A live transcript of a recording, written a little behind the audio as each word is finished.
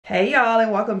Hey y'all,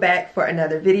 and welcome back for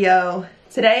another video.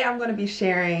 Today I'm going to be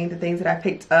sharing the things that I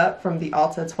picked up from the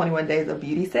Ulta 21 Days of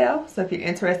Beauty sale. So if you're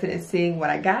interested in seeing what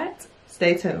I got,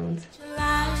 stay tuned.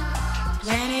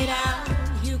 Plan it out.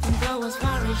 You can go as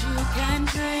far as you can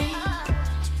dream.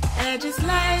 Edges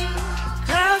laid,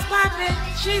 curls popping.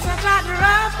 She's a doctor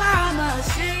of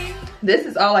pharmacy. This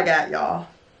is all I got, y'all.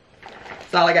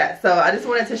 That's all I got. So I just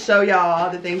wanted to show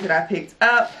y'all the things that I picked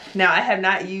up. Now I have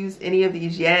not used any of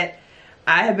these yet.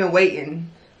 I have been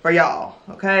waiting for y'all,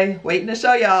 okay? Waiting to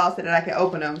show y'all so that I can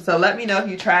open them. So let me know if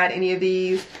you tried any of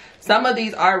these. Some of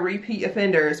these are repeat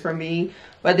offenders for me,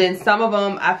 but then some of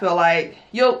them I feel like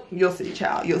you'll see,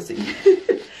 child, you'll see.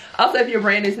 Also, if you're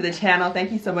brand new to the channel,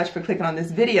 thank you so much for clicking on this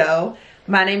video.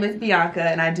 My name is Bianca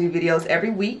and I do videos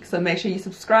every week, so make sure you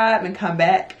subscribe and come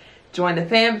back. Join the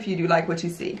fam if you do like what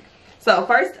you see. So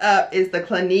first up is the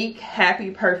Clinique Happy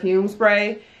Perfume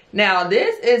Spray. Now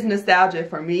this is nostalgia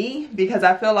for me because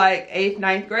I feel like 8th,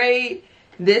 9th grade,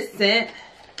 this scent,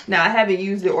 now I haven't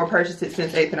used it or purchased it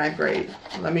since 8th and 9th grade.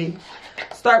 Let me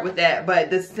start with that. But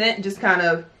the scent just kind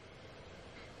of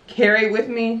carried with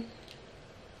me.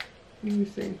 Let me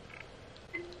see.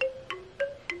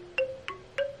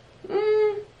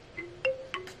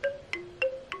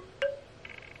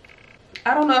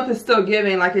 I don't know if it's still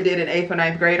giving like it did in 8th or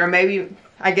 9th grade, or maybe,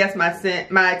 I guess my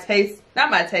scent, my taste, not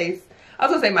my taste, I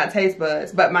was gonna say my taste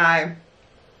buds, but my,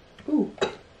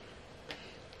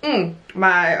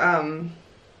 my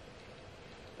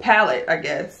palette, I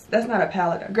guess. That's not a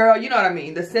palette. Girl, you know what I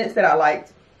mean. The scents that I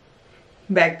liked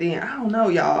back then. I don't know,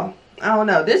 y'all. I don't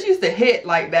know. This used to hit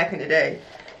like back in the day.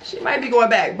 She might be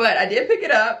going back, but I did pick it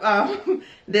up.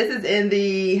 This is in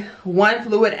the 1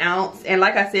 fluid ounce. And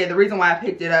like I said, the reason why I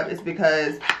picked it up is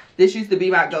because this used to be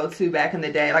my go-to back in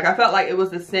the day. Like I felt like it was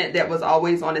the scent that was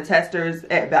always on the testers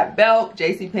at Black Belt,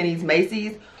 JCPenney's,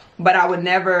 Macy's. But I would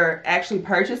never actually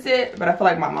purchase it. But I feel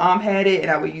like my mom had it and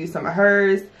I would use some of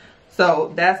hers.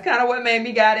 So that's kind of what made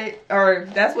me got it, or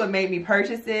that's what made me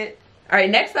purchase it. All right,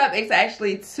 next up, it's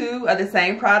actually 2 of the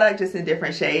same product, just in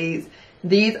different shades.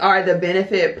 These are the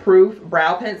Benefit Proof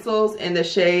Brow Pencils in the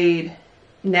shade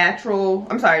Neutral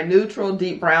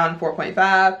Deep Brown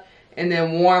 4.5 and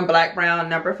then Warm Black Brown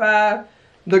number 5.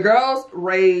 The girls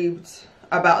raved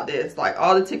about this. Like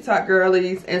all the TikTok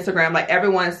girlies, Instagram, like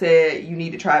everyone said you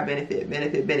need to try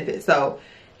Benefit. So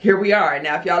here we are.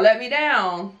 Now if y'all let me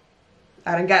down,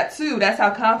 I done got 2. That's how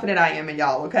confident I am in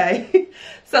y'all, okay?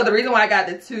 So the reason why I got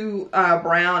the 2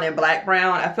 brown and black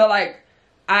brown, I feel like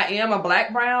I am a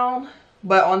black brown,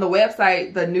 but on the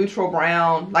website, the neutral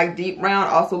brown, like deep brown,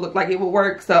 also looked like it would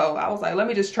work. So I was like, let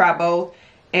me just try both.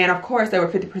 And of course, they were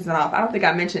 50% off. I don't think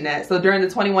I mentioned that. So during the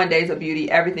 21 Days of Beauty,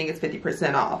 everything is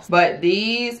 50% off. But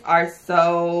these are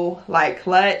so like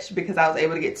clutch because I was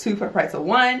able to get 2 for the price of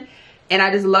 1. And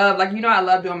I just love, like, you know, I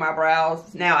love doing my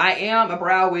brows. Now, I am a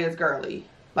brow wiz girly.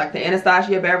 Like the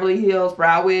Anastasia Beverly Hills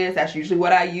brow wiz, that's usually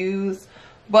what I use.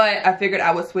 But I figured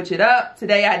I would switch it up.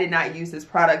 Today I did not use this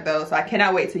product though, so I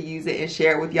cannot wait to use it and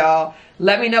share it with y'all.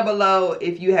 Let me know below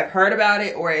if you have heard about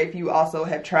it or if you also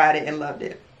have tried it and loved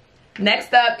it.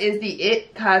 Next up is the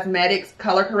IT Cosmetics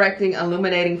Color Correcting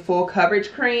Illuminating Full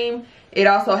Coverage Cream. It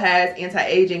also has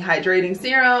anti-aging hydrating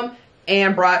serum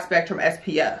and broad spectrum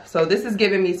SPF. So this is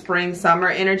giving me spring summer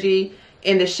energy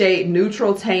in the shade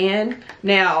Neutral Tan.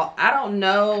 Now, I don't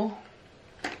know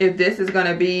if this is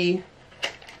gonna be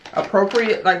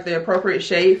appropriate, like the appropriate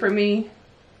shade for me,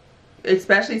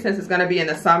 especially since it's going to be in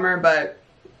the summer, but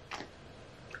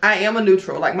I am a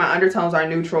neutral. Like my undertones are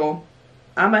neutral.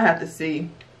 I'm gonna have to see.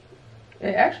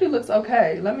 It actually looks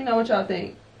okay. Let me know what y'all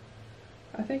think.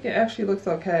 I think it actually looks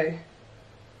okay.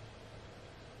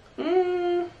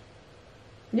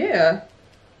 Yeah,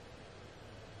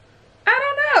 I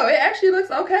don't know, it actually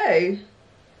looks okay.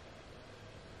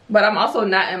 But I'm also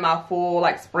not in my full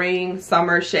like spring,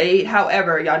 summer shade.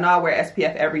 However, y'all know I wear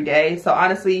SPF every day. So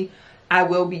honestly, I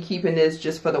will be keeping this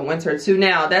just for the winter too.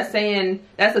 Now, that's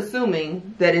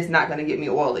assuming that it's not going to get me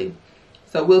oily.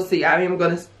 So we'll see. I am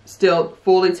going to still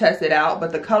fully test it out.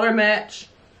 But the color match,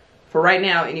 for right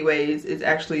now anyways, is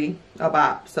actually a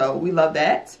bop. So we love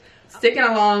that. Sticking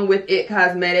along with IT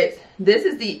Cosmetics, this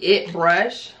is the IT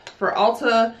brush for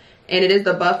Ulta. And it is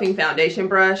the buffing foundation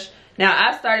brush. Now,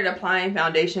 I started applying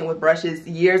foundation with brushes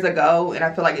years ago, and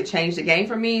I feel like it changed the game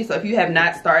for me. So if you have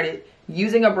not started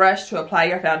using a brush to apply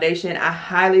your foundation, I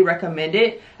highly recommend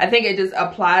it. I think it just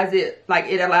applies it, like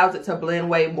it allows it to blend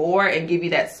way more and give you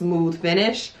that smooth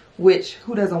finish, which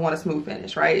who doesn't want a smooth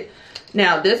finish, right?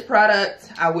 Now, this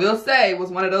product, I will say, was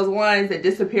one of those ones that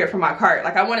disappeared from my cart.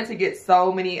 Like I wanted to get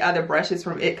so many other brushes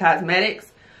from IT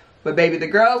Cosmetics, but baby, the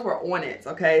girls were on it,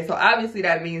 okay? So obviously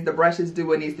that means the brushes do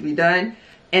what needs to be done.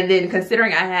 And then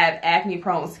considering I have acne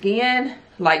prone skin,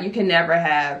 like you can never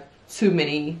have too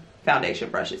many foundation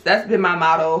brushes. That's been my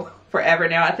motto forever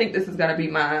now. I think this is gonna be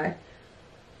my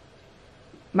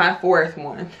fourth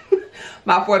one.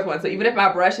 My fourth one. So even if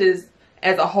my brushes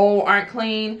as a whole aren't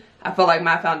clean, I feel like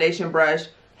my foundation brush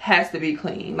has to be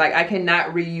clean. Like I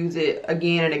cannot reuse it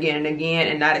again and again and again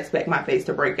and not expect my face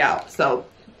to break out. So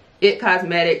IT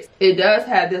Cosmetics, it does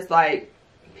have this like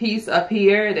piece up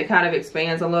here that kind of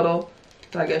expands a little.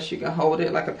 So I guess you can hold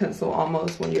it like a pencil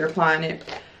almost when you're applying it.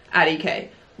 IDK.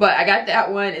 But I got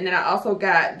that one, and then I also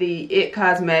got the IT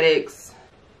Cosmetics.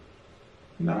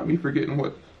 Not me forgetting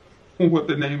what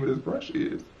the name of this brush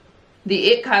is. The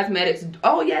IT Cosmetics.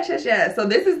 Oh yes, yes, yes. So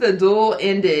this is the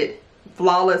dual-ended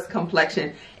flawless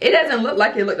complexion. It doesn't look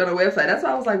like it looked on the website. That's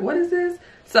why I was like, what is this?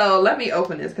 So let me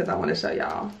open this because I want to show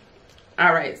y'all.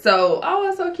 All right, so oh,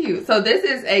 it's so cute. So this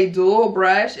is a dual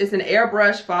brush. It's an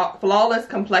airbrush flawless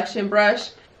complexion brush.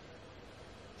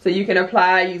 So you can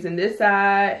apply using this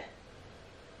side,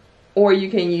 or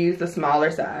you can use the smaller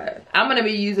side. I'm gonna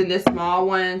be using this small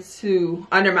one to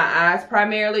under my eyes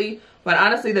primarily, but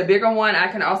honestly the bigger one I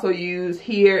can also use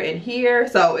here and here.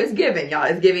 So it's giving, y'all,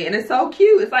 it's giving, and it's so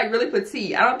cute. It's like really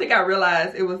petite. I don't think I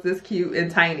realized it was this cute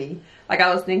and tiny. Like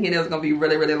I was thinking it was gonna be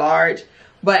really, really large,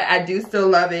 but I do still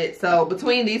love it. So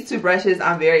between these two brushes,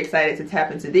 I'm very excited to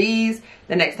tap into these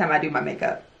the next time I do my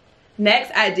makeup.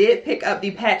 Next, I did pick up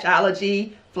the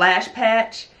Patchology Flash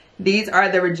Patch. These are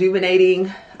the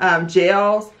rejuvenating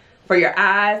gels for your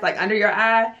eyes, like under your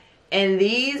eye. And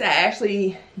these I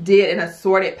actually did an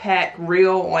assorted pack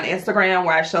reel on Instagram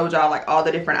where I showed y'all like all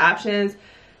the different options.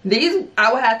 These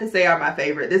I would have to say are my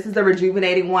favorite. This is the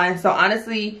rejuvenating one. So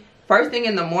honestly, first thing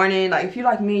in the morning, like if you're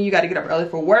like me, you got to get up early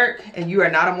for work and you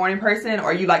are not a morning person,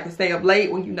 or you like to stay up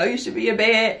late when you know you should be in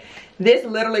bed, this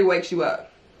literally wakes you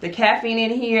up. The caffeine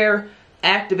in here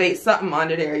activates something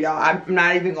under there, y'all. I'm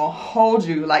not even gonna hold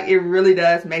you. Like it really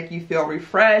does make you feel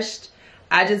refreshed.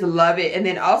 I just love it. And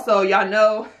then also, y'all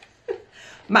know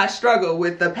my struggle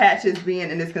with the patches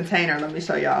being in this container. Let me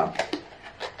show y'all.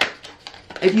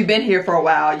 If you've been here for a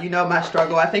while, you know my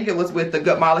struggle. I think it was with the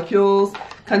Good Molecules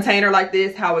container like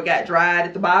this, how it got dried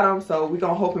at the bottom. So we're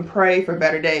gonna hope and pray for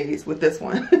better days with this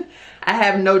one. I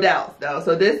have no doubts though.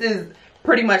 So this is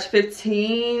pretty much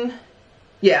 15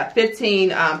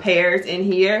 pairs in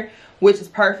here, which is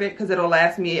perfect because it'll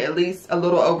last me at least a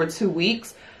little over 2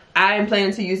 weeks. I am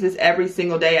planning to use this every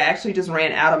single day. I actually just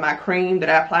ran out of my cream that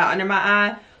I apply under my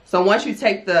eye. So once you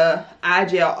take the eye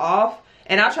gel off,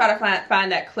 and I'll try to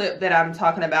find that clip that I'm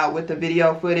talking about with the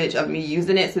video footage of me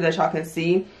using it so that y'all can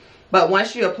see. But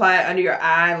once you apply it under your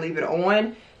eye and leave it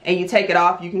on, and you take it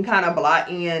off, you can kind of blot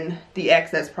in the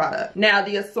excess product. Now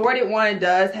the assorted one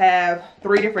does have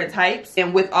 3 different types,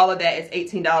 and with all of that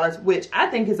it's $18, which I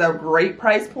think is a great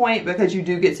price point because you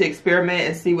do get to experiment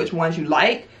and see which ones you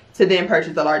like to then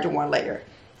purchase the larger one later.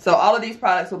 So all of these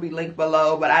products will be linked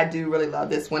below, but I do really love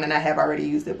this one and I have already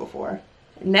used it before.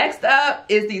 Next up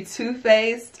is the Too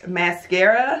Faced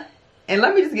mascara, and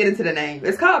let me just get into the name.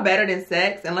 It's called Better Than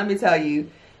Sex, and let me tell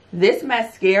you, this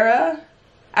mascara,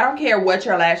 I don't care what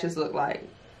your lashes look like.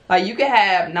 Like you can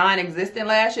have non-existent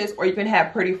lashes or you can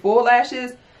have pretty full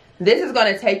lashes. This is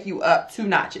going to take you up 2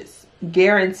 notches.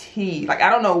 Guaranteed. Like I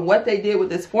don't know what they did with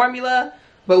this formula,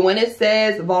 but when it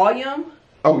says volume.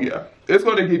 Oh yeah, it's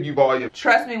going to give you volume.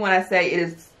 Trust me when I say it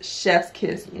is chef's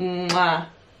kiss. Mwah.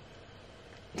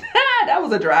 That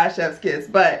was a dry chef's kiss,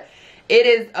 but it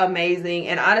is amazing.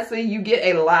 And honestly, you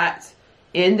get a lot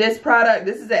in this product.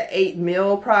 This is an 8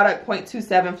 ml product,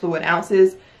 0.27 fluid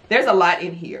ounces. There's a lot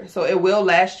in here, so it will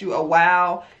last you a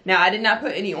while. Now I did not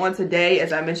put any on today,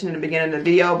 as I mentioned in the beginning of the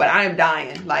video, but I am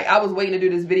dying. Like I was waiting to do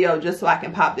this video just so I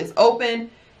can pop this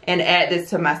open and add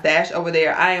this to my stash over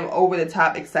there. I am over the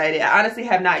top excited. I honestly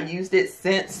have not used it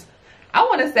since, I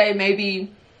want to say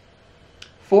maybe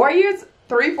 4 years,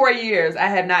 3-4 years I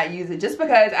have not used it, just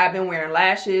because I've been wearing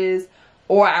lashes,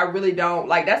 or I really don't,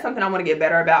 like that's something I want to get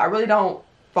better about. I really don't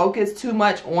focus too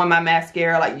much on my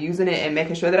mascara, like using it and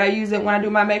making sure that I use it when I do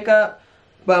my makeup.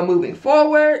 But moving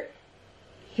forward,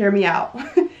 hear me out.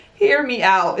 Hear me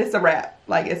out. It's a wrap.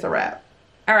 Like it's a wrap.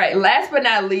 All right, last but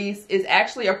not least is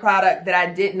actually a product that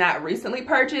I did not recently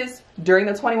purchase during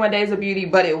the 21 Days of Beauty,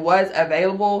 but it was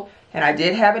available and I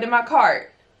did have it in my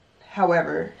cart.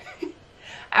 However,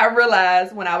 I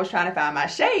realized when I was trying to find my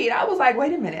shade, I was like,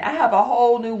 wait a minute, I have a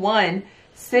whole new one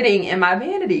sitting in my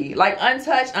vanity, like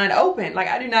untouched, unopened. Like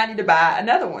I do not need to buy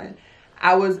another one.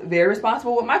 I was very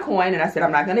responsible with my coin and I said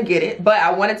I'm not gonna get it, but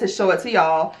I wanted to show it to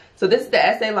y'all. So this is the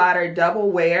Estee Lauder Double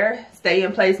Wear Stay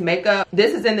in Place Makeup.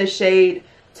 This is in the shade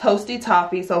Toasty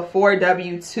Toffee, so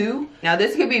 4W2. Now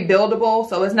this could be buildable,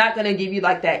 so it's not gonna give you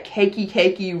like that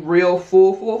cakey real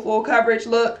full coverage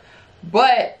look,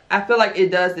 but I feel like it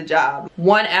does the job.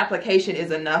 One application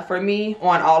is enough for me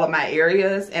on all of my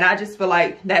areas, and I just feel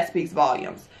like that speaks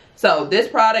volumes. So this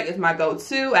product is my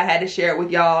go-to. I had to share it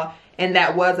with y'all, and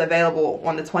that was available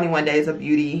on the 21 Days of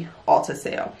Beauty Ulta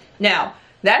sale. Now,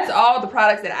 that's all the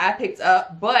products that I picked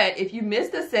up, but if you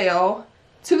missed the sale,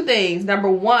 two things. Number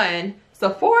one,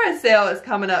 Sephora sale is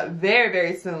coming up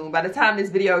very soon. By the time this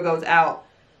video goes out,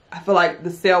 I feel like the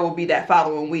sale will be that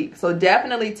following week. So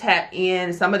definitely tap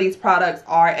in. Some of these products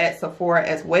are at Sephora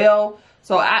as well.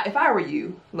 So if I were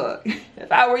you, look,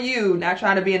 if I were you, not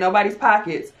trying to be in nobody's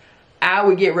pockets, I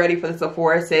would get ready for the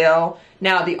Sephora sale.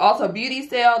 Now the Ulta Beauty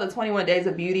sale, the 21 Days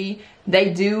of Beauty,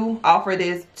 they do offer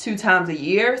this 2 times a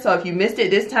year. So if you missed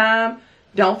it this time,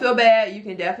 don't feel bad. You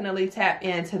can definitely tap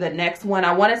into the next one.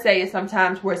 I want to say it's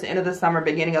sometime towards the end of the summer,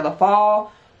 beginning of the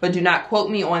fall, but do not quote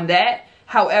me on that.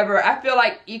 However, I feel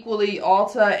like equally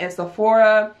Ulta and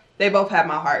Sephora, they both have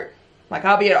my heart. Like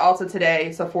I'll be at Ulta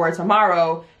today, Sephora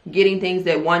tomorrow, getting things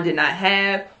that one did not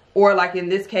have, or like in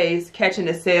this case, catching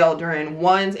a sale during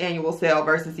one's annual sale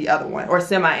versus the other one, or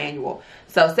semi-annual.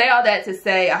 So say all that to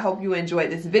say, I hope you enjoyed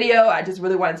this video. I just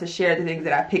really wanted to share the things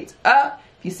that I picked up.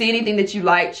 If you see anything that you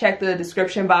like, check the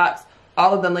description box.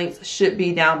 All of the links should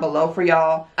be down below for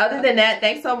y'all. Other than that,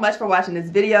 thanks so much for watching this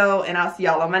video, and I'll see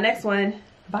y'all on my next one.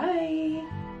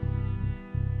 Bye.